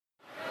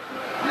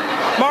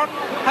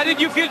How did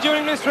you feel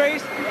during this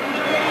race?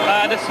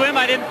 The swim,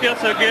 I didn't feel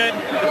so good.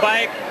 The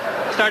bike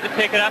started to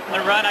pick it up, and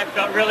the run, I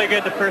felt really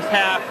good the first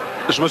half.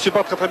 Je me suis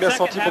pas très bien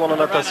senti pendant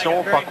la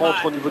natation. Par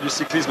contre, au niveau du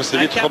cyclisme, c'est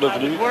vite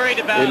redevenu.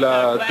 Et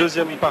la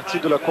deuxième partie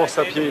de la course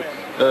à pied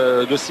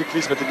de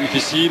cyclisme était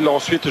difficile.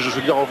 Ensuite, je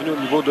suis bien revenu au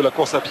niveau de la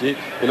course à pied.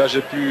 Et là,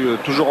 j'ai pu,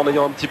 toujours en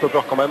ayant un petit peu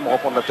peur quand même,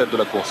 reprendre la tête de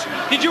la course.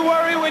 Did you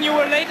worry when you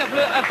were late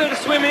after the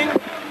swimming?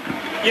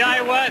 Yeah,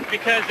 I was,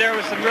 because there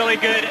were some really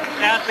good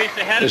athletes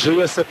ahead of me. J'ai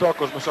eu assez peur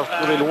quand je me suis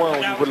retrouvé loin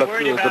au niveau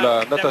de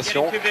la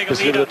natation, parce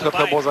qu'il y avait de très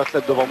très bons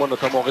athlètes devant moi,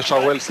 notamment Richard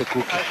Wells et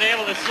Cook. I was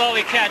able to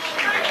slowly catch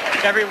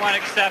everyone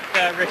except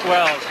Rick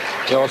Wells.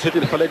 Et ensuite,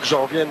 il fallait que je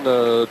revienne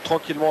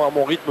tranquillement à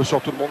mon rythme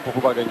sur tout le monde pour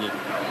pouvoir gagner.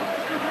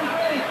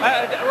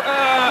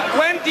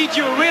 When did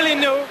you really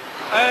know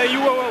you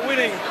were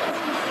winning?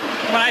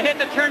 When I hit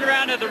the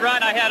turnaround of the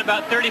run, I had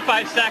about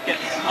 35 seconds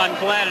on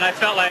Glenn, and I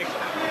felt like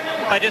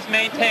if I just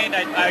maintained,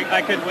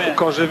 I could win.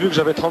 Quand j'ai vu que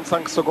j'avais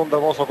 35 secondes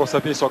d'avance en course à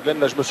pied sur Glenn,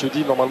 là, je me suis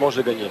dit, normalement,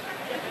 j'ai gagné.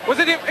 Was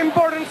it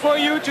important for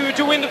you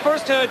to win the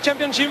first world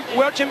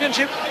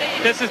championship?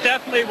 This is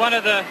definitely one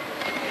of the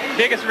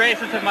biggest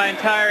races of my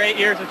entire 8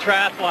 years of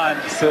triathlon.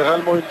 C'est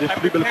réellement une des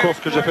plus belles courses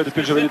que j'ai fait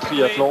depuis que j'ai fait du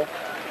triathlon.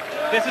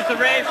 This is the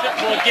race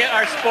that will get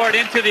our sport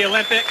into the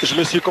Olympics. Je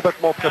me suis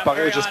complètement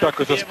préparé. J'espère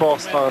que ce sport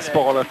sera un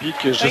sport olympique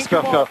et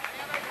j'espère faire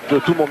de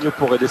tout mon mieux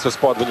pour aider ce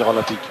sport à devenir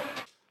olympique.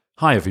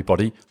 Hi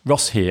everybody,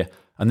 Ross here,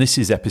 and this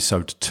is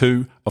episode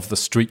 2 of the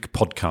Streak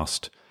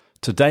podcast.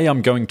 Today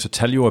I'm going to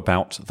tell you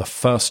about the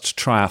first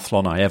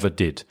triathlon I ever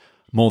did,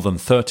 more than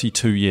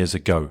 32 years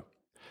ago.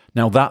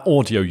 Now that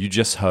audio you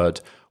just heard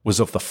was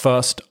of the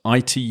first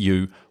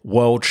ITU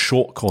World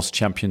Short Course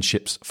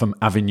Championships from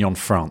Avignon,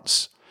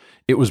 France.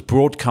 It was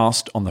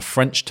broadcast on the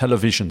French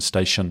television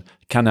station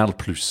Canal+.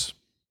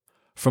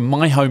 From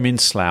my home in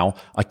Slough,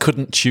 I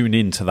couldn't tune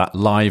in to that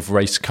live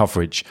race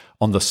coverage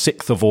on the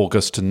 6th of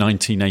August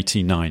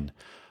 1989.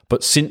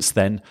 But since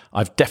then,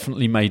 I've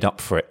definitely made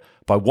up for it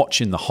by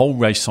watching the whole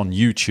race on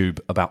YouTube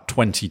about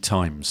 20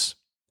 times.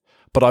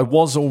 But I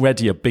was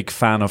already a big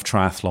fan of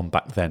triathlon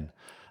back then.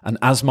 And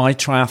as my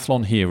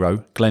triathlon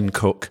hero, Glenn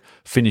Cook,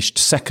 finished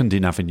second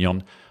in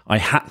Avignon, I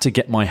had to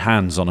get my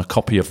hands on a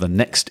copy of the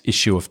next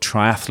issue of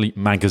Triathlete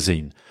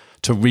magazine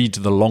to read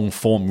the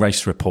long-form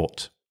race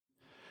report.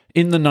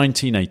 In the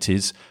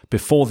 1980s,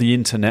 before the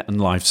internet and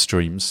live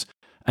streams,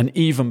 and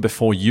even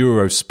before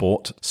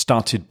Eurosport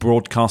started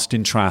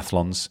broadcasting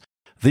triathlons,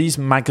 these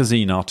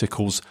magazine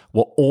articles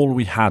were all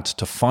we had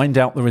to find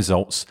out the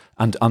results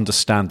and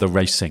understand the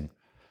racing.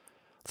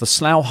 The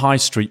Slough High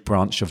Street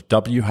branch of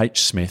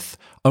W.H. Smith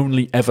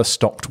only ever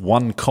stocked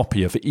one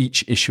copy of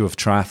each issue of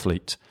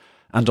Triathlete,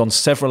 and on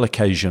several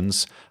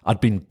occasions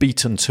I'd been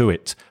beaten to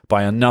it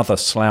by another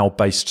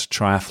Slough-based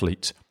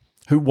triathlete.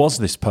 Who was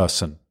this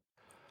person?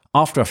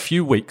 After a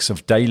few weeks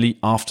of daily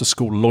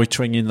after-school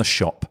loitering in the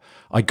shop,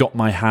 I got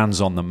my hands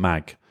on the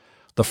mag.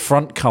 The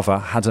front cover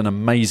had an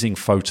amazing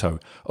photo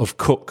of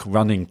Cook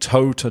running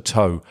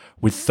toe-to-toe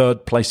with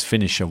third-place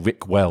finisher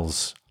Rick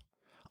Wells.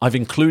 I've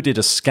included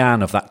a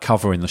scan of that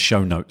cover in the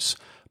show notes,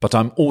 but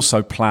I'm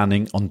also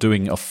planning on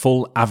doing a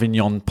full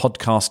Avignon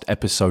podcast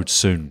episode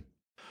soon.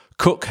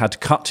 Cook had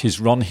cut his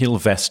Ron Hill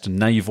vest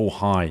navel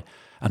high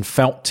and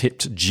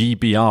felt-tipped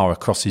GBR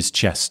across his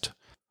chest.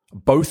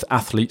 Both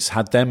athletes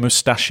had their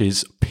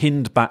moustaches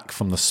pinned back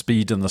from the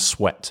speed and the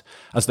sweat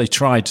as they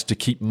tried to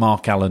keep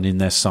Mark Allen in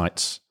their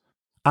sights.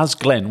 As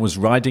Glenn was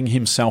riding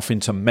himself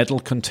into medal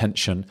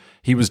contention,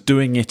 he was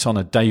doing it on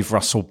a Dave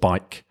Russell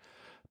bike.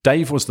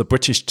 Dave was the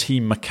British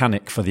team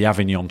mechanic for the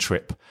Avignon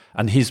trip,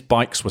 and his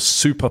bikes were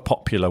super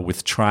popular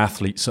with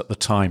triathletes at the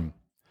time.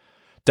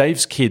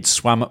 Dave's kids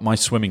swam at my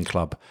swimming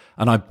club,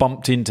 and I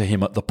bumped into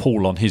him at the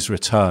pool on his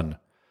return.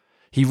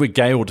 He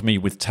regaled me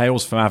with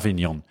tales from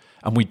Avignon,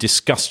 and we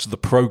discussed the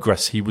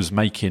progress he was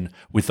making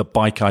with the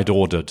bike I'd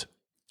ordered.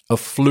 A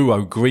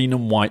fluo green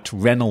and white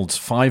Reynolds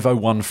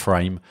 501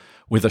 frame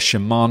with a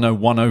Shimano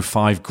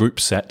 105 group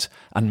set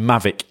and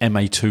Mavic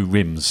MA2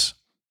 rims.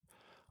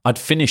 I'd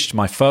finished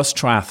my first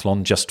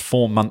triathlon just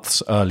 4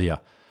 months earlier,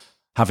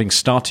 having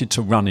started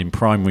to run in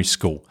primary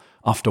school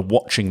after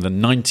watching the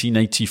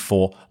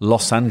 1984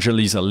 Los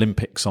Angeles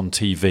Olympics on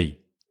TV.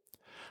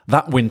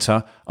 That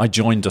winter, I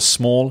joined a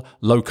small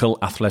local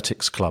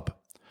athletics club.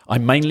 I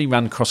mainly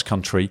ran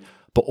cross-country,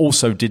 but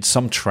also did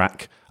some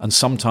track and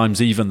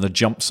sometimes even the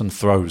jumps and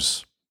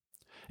throws.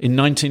 In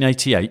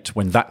 1988,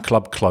 when that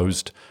club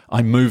closed,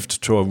 I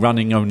moved to a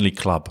running-only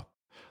club.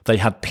 They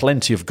had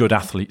plenty of good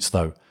athletes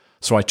though,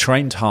 so I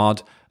trained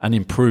hard and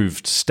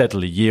improved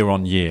steadily year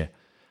on year.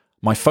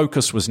 My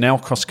focus was now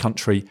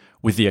cross-country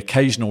with the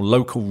occasional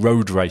local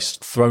road race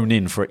thrown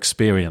in for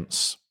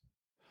experience.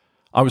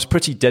 I was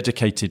pretty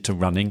dedicated to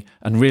running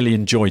and really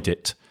enjoyed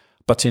it,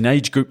 but in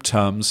age group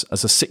terms,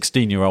 as a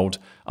 16-year-old,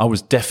 I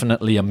was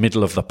definitely a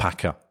middle of the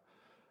packer.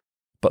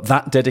 But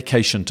that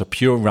dedication to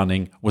pure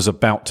running was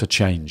about to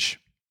change.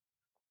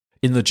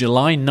 In the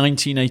July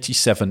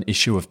 1987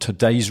 issue of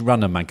Today's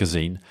Runner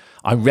magazine,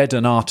 I read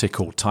an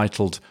article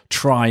titled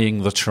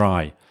 "Trying the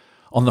Try."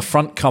 On the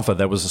front cover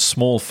there was a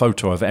small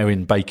photo of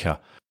Erin Baker,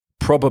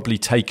 probably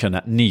taken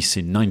at Nice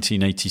in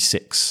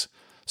 1986.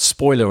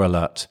 Spoiler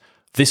alert,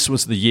 this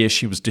was the year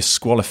she was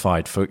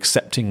disqualified for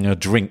accepting a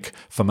drink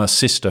from her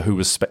sister who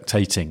was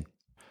spectating.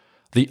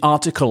 The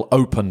article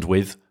opened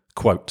with,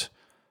 quote,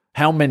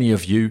 "How many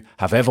of you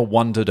have ever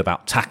wondered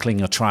about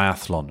tackling a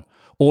triathlon?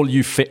 All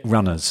you fit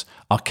runners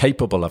are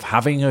capable of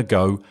having a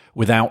go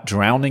without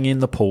drowning in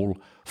the pool,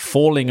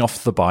 falling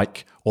off the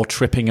bike, or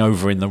tripping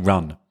over in the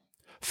run.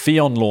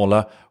 Fionn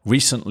Lawler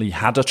recently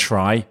had a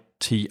try,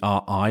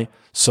 TRI,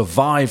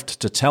 survived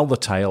to tell the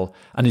tale,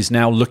 and is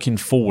now looking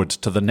forward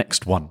to the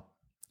next one."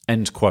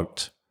 End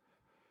quote.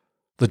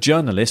 The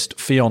journalist,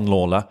 Fionn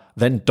Lawler,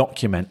 then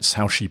documents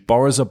how she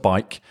borrows a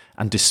bike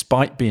and,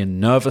 despite being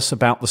nervous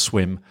about the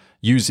swim,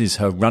 uses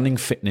her running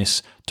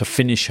fitness to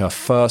finish her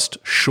first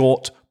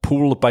short,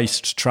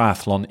 pool-based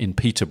triathlon in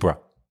Peterborough.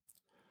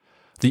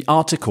 The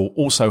article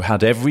also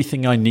had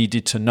everything I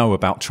needed to know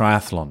about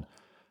triathlon: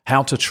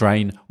 how to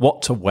train,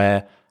 what to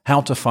wear,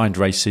 how to find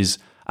races,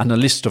 and a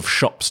list of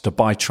shops to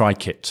buy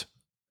tri-kit.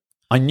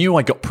 I knew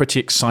I got pretty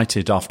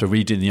excited after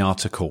reading the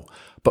article,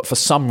 but for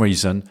some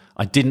reason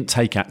I didn't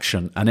take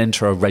action and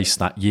enter a race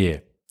that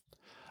year.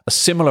 A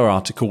similar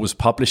article was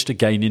published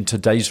again in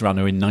Today's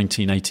Runner in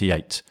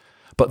 1988,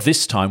 but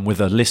this time with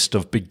a list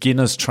of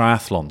beginners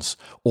triathlons,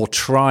 or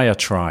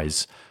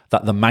tries,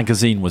 that the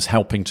magazine was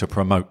helping to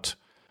promote.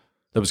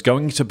 There was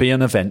going to be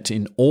an event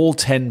in all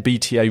 10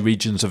 BTA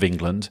regions of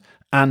England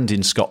and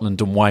in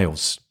Scotland and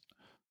Wales.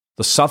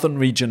 The Southern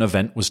Region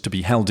event was to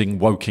be held in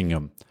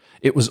Wokingham.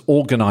 It was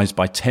organised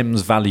by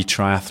Thames Valley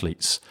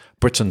Triathletes,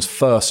 Britain's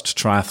first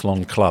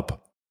triathlon club.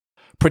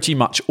 Pretty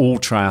much all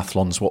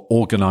triathlons were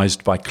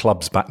organised by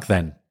clubs back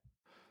then.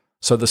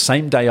 So the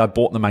same day I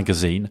bought the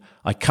magazine,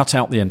 I cut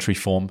out the entry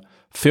form,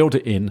 filled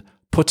it in,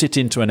 put it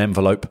into an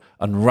envelope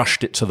and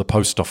rushed it to the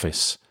post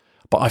office.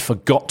 But I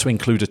forgot to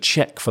include a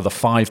cheque for the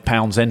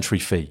 £5 entry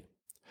fee.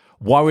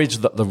 Worried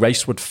that the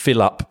race would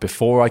fill up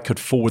before I could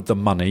forward the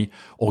money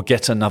or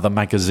get another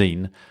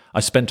magazine,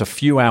 I spent a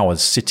few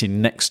hours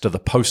sitting next to the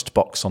post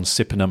box on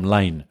Sippenham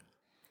Lane.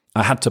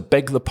 I had to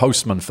beg the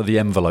postman for the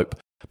envelope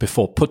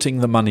before putting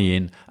the money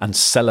in and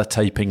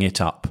sellotaping it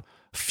up.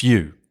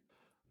 Phew.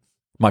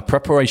 My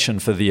preparation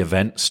for the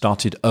event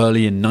started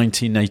early in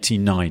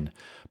 1989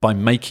 by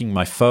making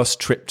my first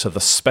trip to the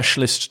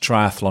specialist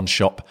triathlon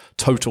shop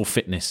Total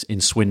Fitness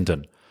in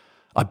Swindon.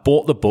 I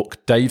bought the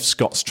book Dave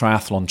Scott's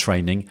Triathlon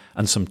Training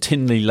and some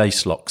Tinley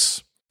lace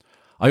locks.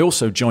 I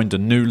also joined a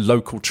new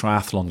local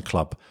triathlon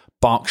club,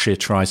 Berkshire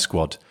Tri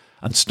Squad,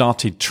 and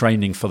started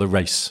training for the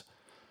race.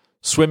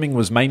 Swimming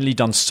was mainly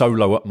done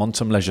solo at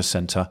Montham Leisure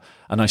Centre,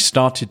 and I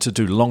started to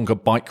do longer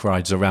bike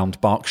rides around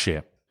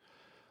Berkshire.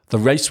 The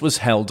race was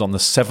held on the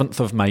 7th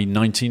of May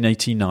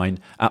 1989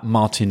 at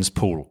Martin's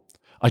Pool.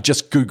 I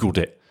just Googled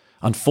it.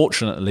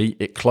 Unfortunately,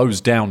 it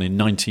closed down in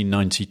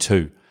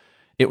 1992.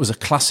 It was a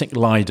classic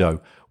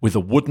Lido with a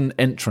wooden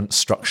entrance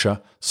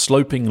structure,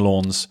 sloping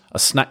lawns, a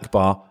snack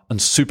bar and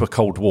super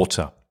cold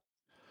water.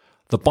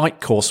 The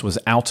bike course was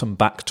out and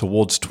back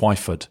towards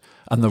Twyford,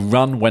 and the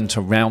run went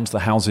around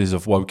the houses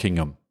of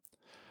Wokingham.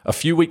 A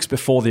few weeks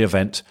before the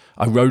event,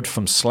 I rode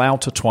from Slough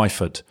to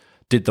Twyford,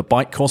 did the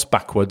bike course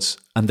backwards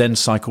and then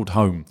cycled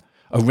home,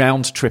 a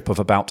round trip of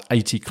about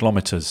 80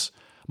 kilometres,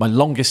 my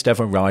longest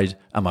ever ride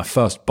and my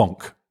first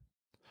bonk.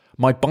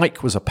 My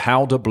bike was a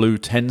powder blue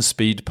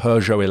 10-speed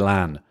Peugeot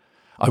Elan.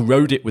 I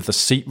rode it with the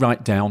seat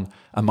right down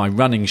and my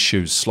running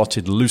shoes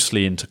slotted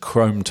loosely into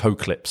chrome toe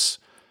clips.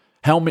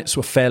 Helmets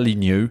were fairly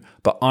new,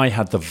 but I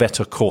had the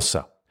Vetta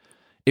Corsa.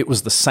 It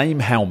was the same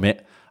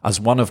helmet as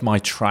one of my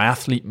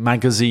triathlete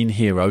magazine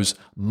heroes,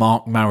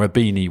 Mark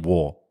Marabini,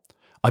 wore.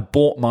 I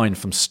bought mine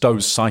from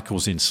Stowe's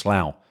Cycles in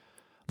Slough.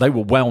 They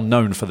were well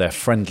known for their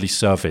friendly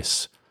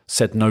service,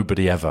 said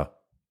nobody ever.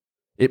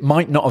 It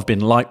might not have been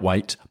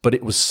lightweight, but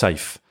it was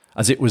safe,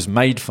 as it was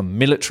made from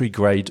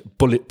military-grade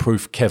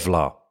bulletproof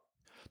Kevlar.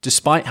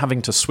 Despite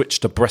having to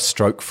switch to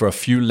breaststroke for a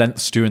few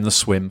lengths during the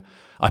swim,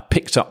 I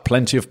picked up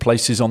plenty of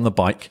places on the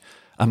bike,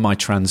 and my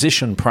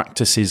transition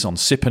practices on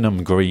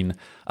Sippenham Green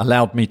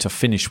allowed me to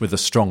finish with a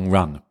strong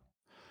run.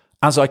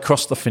 As I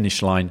crossed the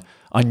finish line,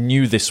 I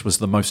knew this was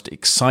the most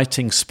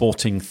exciting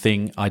sporting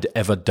thing I'd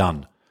ever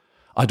done.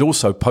 I'd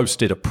also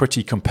posted a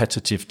pretty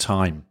competitive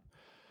time.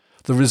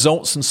 The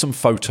results and some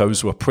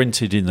photos were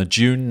printed in the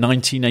June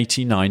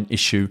 1989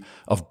 issue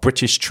of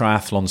British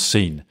Triathlon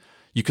Scene.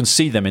 You can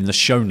see them in the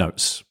show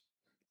notes.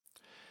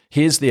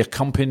 Here's the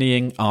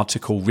accompanying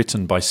article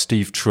written by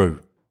Steve True.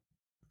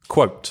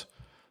 Quote,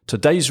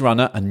 "Today's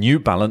Runner and New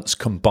Balance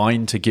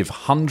combine to give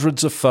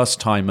hundreds of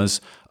first-timers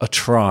a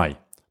try,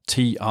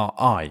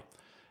 TRI.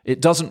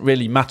 It doesn't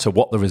really matter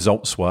what the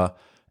results were.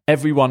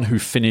 Everyone who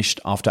finished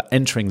after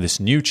entering this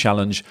new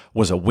challenge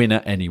was a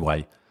winner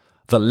anyway.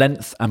 The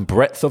length and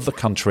breadth of the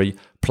country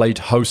played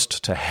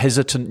host to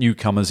hesitant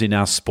newcomers in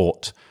our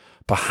sport.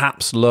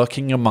 Perhaps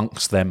lurking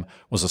amongst them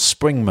was a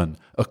Springman,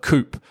 a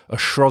Coop, a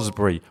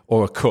Shrewsbury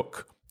or a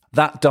Cook.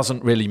 That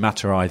doesn't really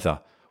matter either.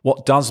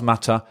 What does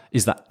matter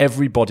is that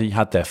everybody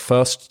had their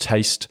first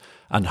taste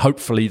and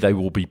hopefully they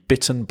will be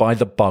bitten by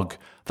the bug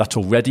that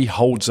already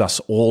holds us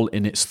all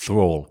in its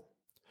thrall.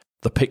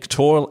 The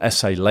pictorial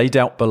essay laid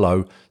out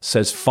below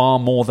says far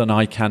more than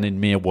I can in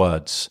mere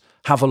words.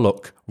 Have a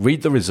look,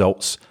 read the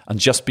results, and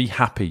just be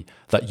happy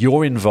that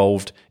you're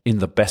involved in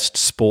the best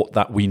sport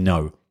that we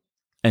know."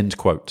 End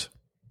quote.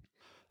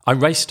 I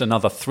raced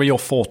another 3 or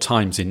 4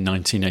 times in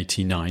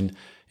 1989,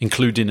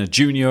 including a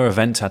junior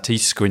event at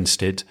East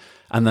Grinstead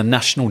and the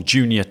National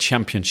Junior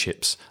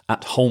Championships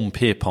at Holme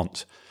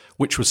Pierpont,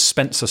 which was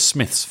Spencer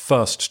Smith's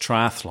first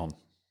triathlon.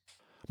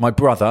 My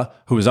brother,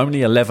 who was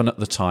only 11 at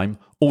the time,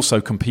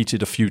 also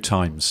competed a few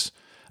times.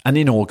 And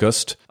in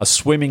August, a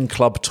swimming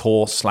club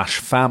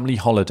tour/family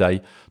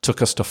holiday took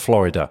us to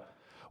Florida,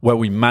 where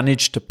we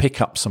managed to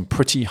pick up some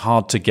pretty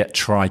hard-to-get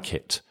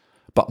tri-kit.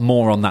 But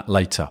more on that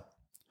later.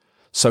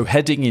 So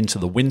heading into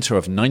the winter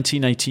of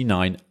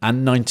 1989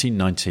 and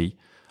 1990,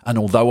 and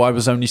although I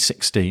was only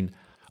 16,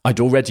 I'd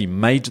already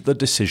made the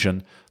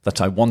decision that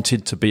I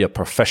wanted to be a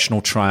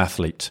professional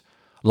triathlete,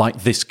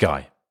 like this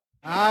guy.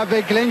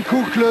 Avec Glenn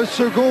Cook, le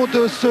second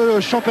de ce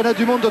championnat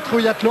du monde de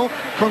triathlon.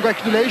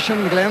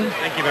 Congratulations, Glenn.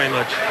 Thank you very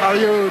much. Are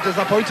you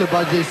disappointed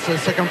by this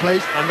second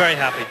place? I'm very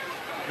happy.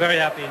 Very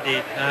happy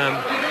indeed.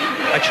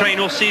 I train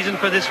all season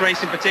for this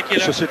race in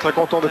particular. Je suis très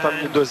content de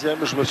terminer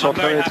deuxième. Je me suis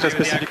entraîné très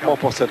spécifiquement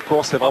pour cette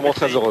course. C'est vraiment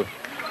très heureux.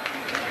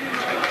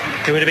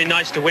 It would have been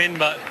nice to win,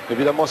 but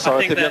évidemment, ça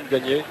aurait été bien de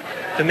gagner.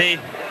 For me,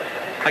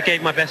 I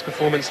gave my best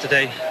performance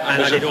today,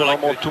 and j'ai fait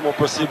vraiment tout mon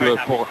possible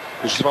pour.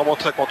 Je suis vraiment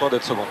très content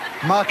d'être second.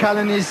 Mark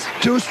Allen is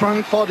too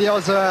strong for the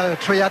other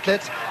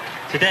triathletes.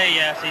 Today,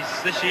 yes,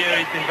 this year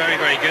he's been very,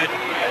 very good,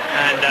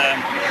 and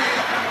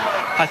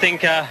I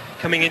think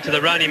coming into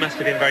the run, he must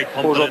have been very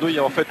confident. Aujourd'hui,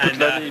 en fait, toute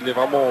l'année, il est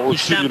vraiment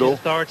au-dessus du lot.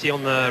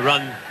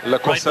 La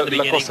course à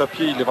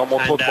pied, il est vraiment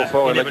trop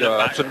fort, et là, il n'y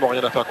a absolument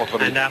rien à faire contre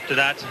lui. And after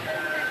that,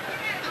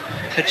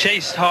 he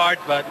chased hard,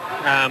 but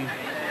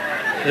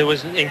there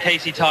was in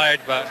case he tired,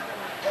 but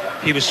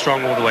he was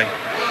strong all the way.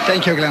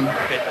 Thank you, Glenn.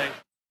 Okay, thanks.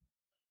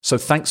 So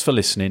thanks for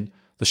listening.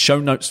 The show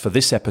notes for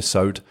this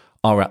episode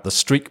are at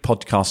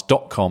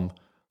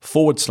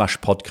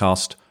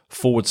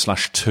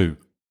thestreakpodcast.com/podcast/2.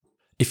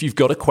 If you've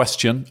got a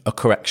question, a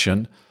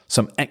correction,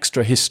 some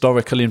extra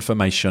historical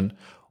information,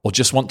 or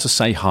just want to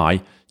say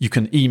hi, you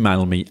can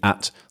email me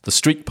at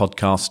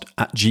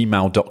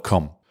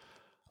thestreakpodcast@gmail.com.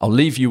 I'll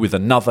leave you with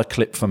another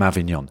clip from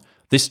Avignon.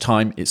 This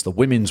time it's the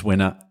women's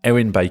winner,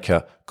 Erin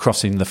Baker,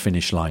 crossing the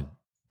finish line.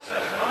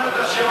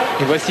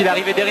 Et voici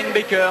l'arrivée d'Erin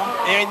Baker.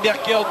 Erin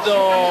Baker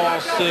dans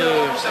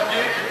ce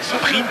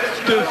sprint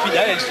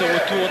final. Elle se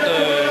retourne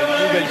une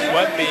nouvelle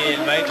fois, mais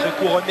elle va être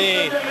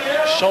couronnée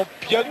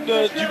championne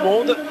du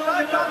monde.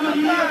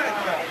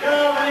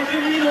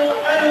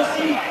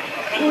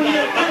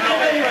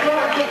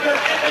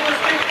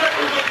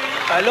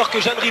 Alors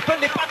que Jeanne Rippel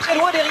n'est pas très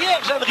loin derrière.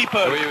 Jeanne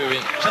Rippel. Oui.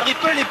 Jeanne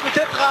Rippel est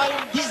peut-être à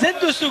une dizaine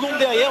de secondes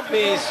derrière,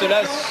 mais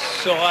cela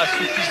sera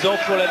suffisant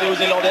pour la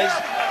néo-zélandaise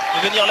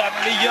de devenir la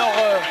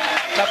meilleure,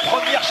 la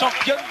première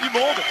championne du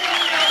monde.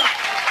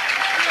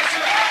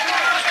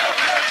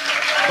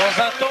 Dans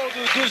un temps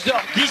de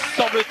 2h10,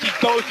 semble-t-il,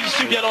 temps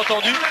officieux bien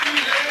entendu.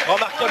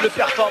 Remarquable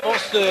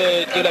performance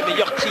de la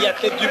meilleure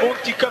triathlète du monde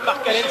qui, comme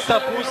Mark Allen,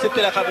 s'impose.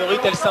 C'était la favorite,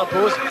 elle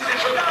s'impose.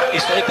 Et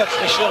son état de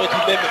fraîcheur est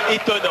tout de même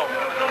étonnant.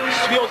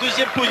 Suit en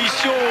deuxième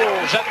position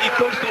Jeanne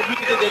Rippel. Son but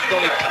était d'être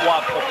dans les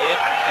 3 premières.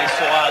 Elle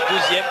sera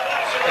deuxième.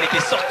 Elle était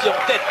sortie en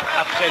tête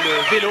après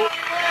le vélo.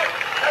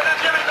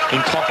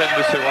 Une trentaine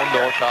de secondes de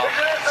retard.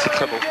 C'est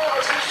très beau.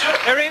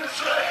 Erin,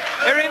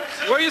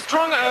 were you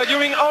strong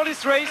during all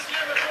this race?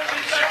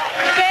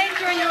 Pain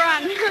during the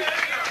run.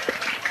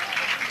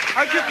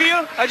 How do you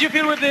feel? How do you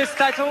feel with this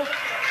title?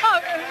 Oh,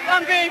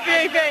 I'm very,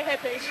 very, very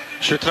happy.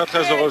 Je suis très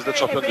très heureuse d'être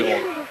championne du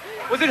monde.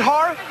 Was it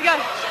hard? Yeah.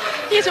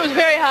 Yes, it was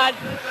very hard.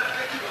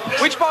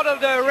 Which part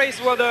of the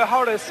race was the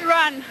hardest? The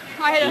run.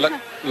 I had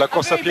La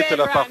course à pied était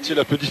la partie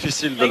la plus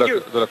difficile de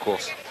la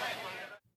course.